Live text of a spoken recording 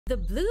The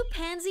blue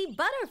pansy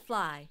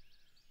butterfly.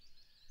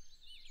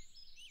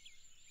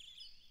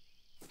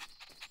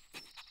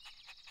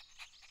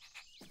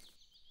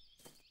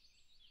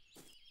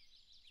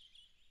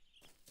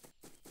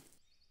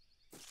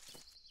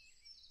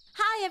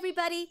 Hi,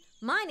 everybody.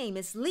 My name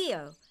is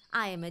Leo.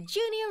 I am a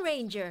junior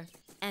ranger,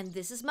 and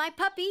this is my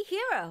puppy,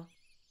 Hero.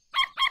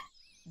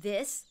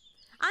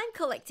 I'm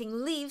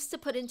collecting leaves to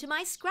put into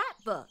my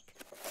scrapbook.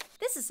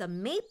 This is a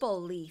maple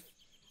leaf,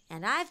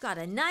 and I've got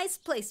a nice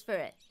place for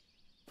it.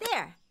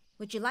 There,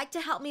 would you like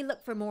to help me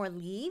look for more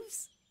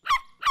leaves?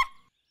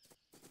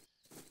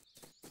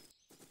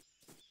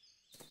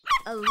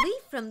 A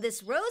leaf from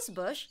this rose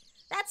bush?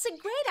 That's a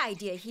great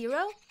idea,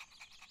 Hero.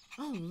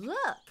 Oh,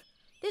 look,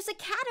 there's a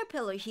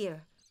caterpillar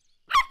here.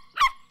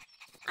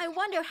 I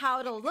wonder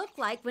how it'll look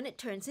like when it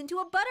turns into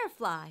a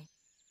butterfly.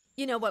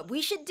 You know what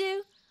we should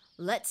do?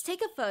 Let's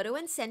take a photo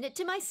and send it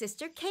to my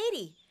sister,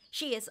 Katie.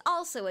 She is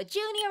also a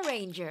junior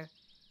ranger.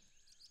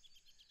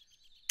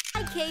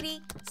 Hi,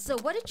 Katie. So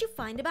what did you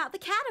find about the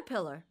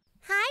caterpillar?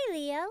 Hi,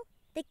 Leo.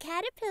 The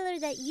caterpillar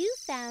that you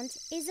found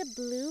is a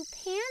blue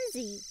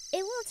pansy.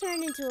 It will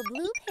turn into a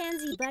blue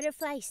pansy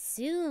butterfly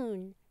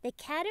soon. The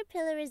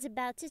caterpillar is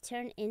about to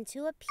turn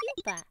into a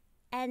pupa,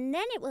 and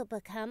then it will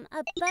become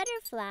a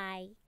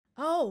butterfly.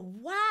 Oh,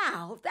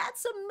 wow!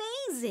 That's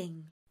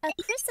amazing! A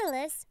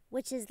chrysalis,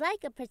 which is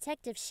like a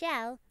protective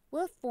shell,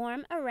 will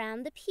form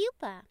around the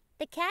pupa.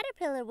 The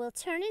caterpillar will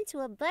turn into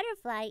a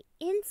butterfly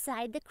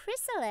inside the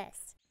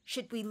chrysalis.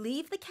 Should we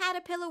leave the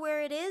caterpillar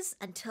where it is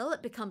until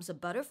it becomes a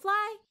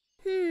butterfly?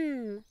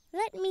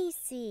 Let me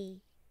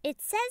see. It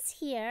says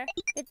here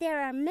that there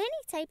are many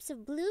types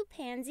of blue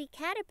pansy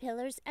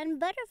caterpillars and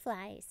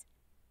butterflies.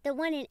 The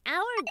one in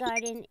our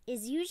garden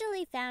is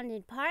usually found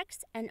in parks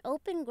and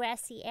open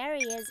grassy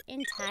areas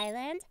in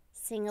Thailand,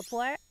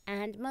 Singapore,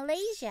 and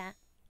Malaysia.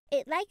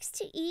 It likes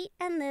to eat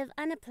and live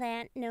on a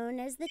plant known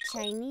as the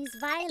Chinese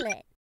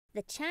violet.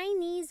 The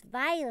Chinese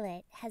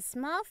violet has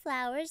small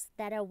flowers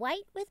that are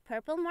white with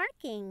purple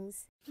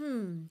markings.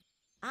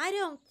 I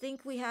don't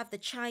think we have the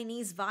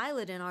Chinese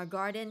violet in our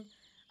garden.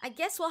 I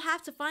guess we'll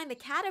have to find the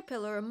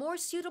caterpillar a more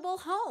suitable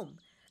home.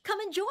 Come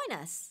and join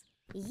us.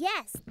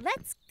 Yes,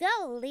 let's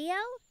go, Leo.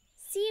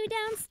 See you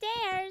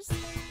downstairs.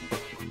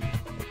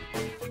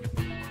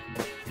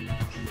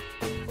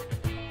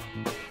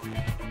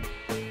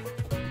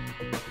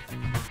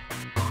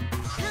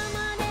 Come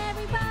on,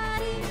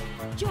 everybody,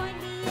 join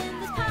me in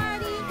this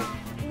party.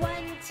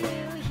 1, 2,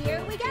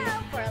 here we go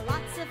for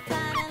lots of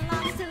fun and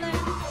lots to learn.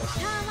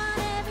 Come on,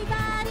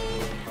 everybody,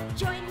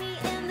 join me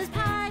in this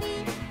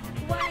party.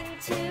 1,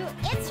 2,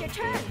 it's your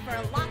turn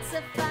for lots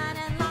of fun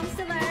and lots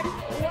to learn.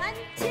 1,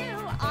 2,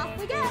 off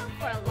we go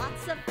for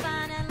lots of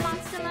fun and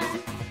lots to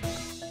learn.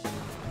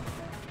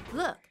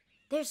 Look,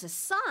 there's a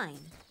sign.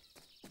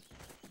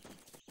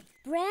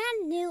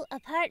 Brand new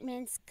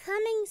apartments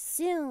coming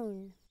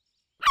soon.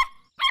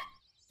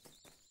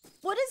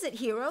 What is it,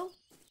 Hero?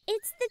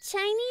 It's the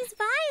Chinese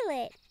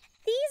violet.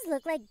 These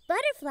look like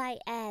butterfly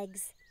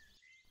eggs.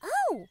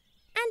 Oh,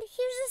 and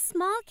here's a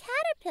small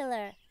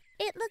caterpillar.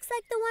 It looks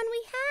like the one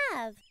we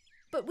have.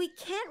 But we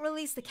can't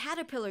release the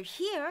caterpillar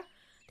here.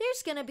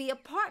 There's going to be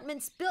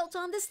apartments built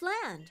on this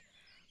land.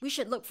 We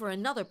should look for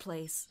another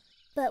place.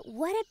 But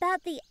what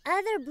about the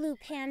other blue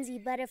pansy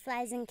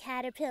butterflies and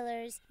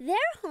caterpillars? Their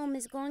home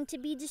is going to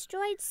be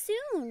destroyed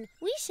soon.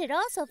 We should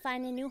also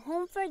find a new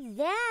home for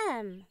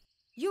them.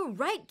 You're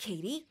right,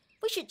 Katie.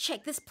 We should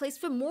check this place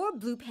for more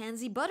blue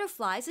pansy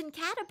butterflies and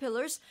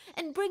caterpillars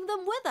and bring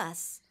them with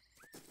us.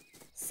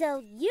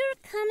 So you're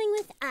coming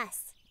with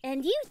us,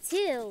 and you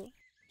too.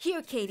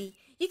 Here, Katie,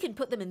 you can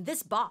put them in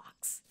this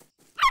box.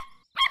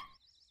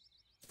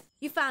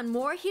 You found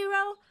more,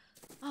 Hero?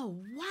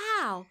 Oh,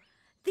 wow!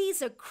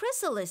 These are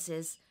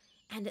chrysalises,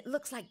 and it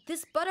looks like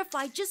this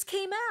butterfly just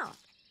came out.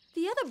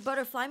 The other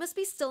butterfly must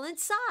be still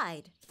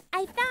inside.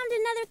 I found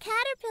another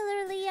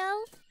caterpillar,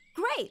 Leo.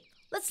 Great!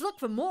 Let's look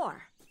for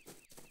more.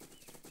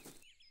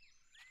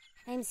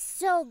 I'm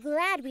so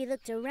glad we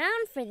looked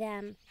around for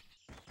them.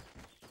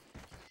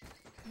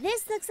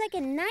 This looks like a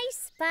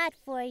nice spot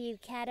for you,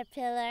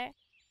 caterpillar.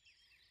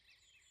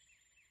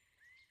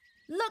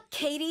 Look,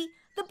 Katie,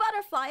 the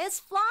butterfly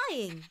is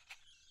flying.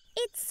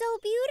 It's so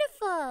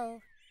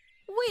beautiful.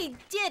 We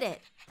did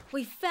it!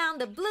 We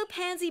found the blue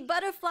pansy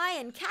butterfly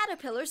and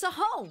caterpillars a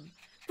home.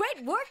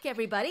 Great work,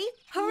 everybody!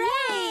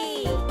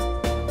 Hooray!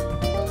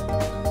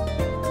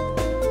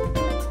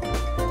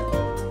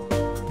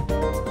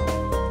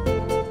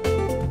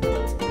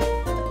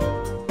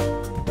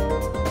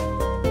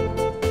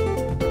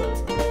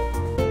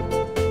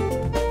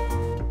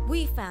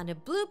 We found a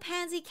blue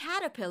pansy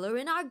caterpillar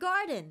in our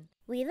garden.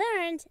 We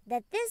learned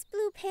that this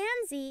blue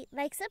pansy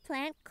likes a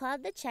plant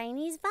called the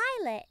Chinese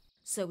violet.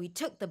 So we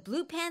took the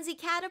blue pansy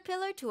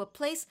caterpillar to a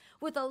place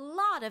with a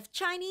lot of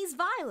Chinese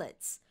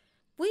violets.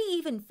 We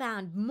even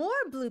found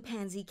more blue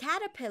pansy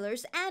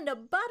caterpillars and a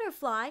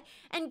butterfly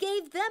and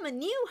gave them a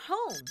new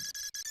home.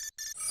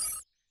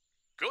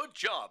 Good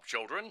job,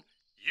 children.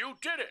 You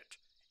did it.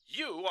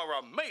 You are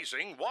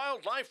amazing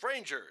wildlife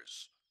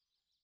rangers.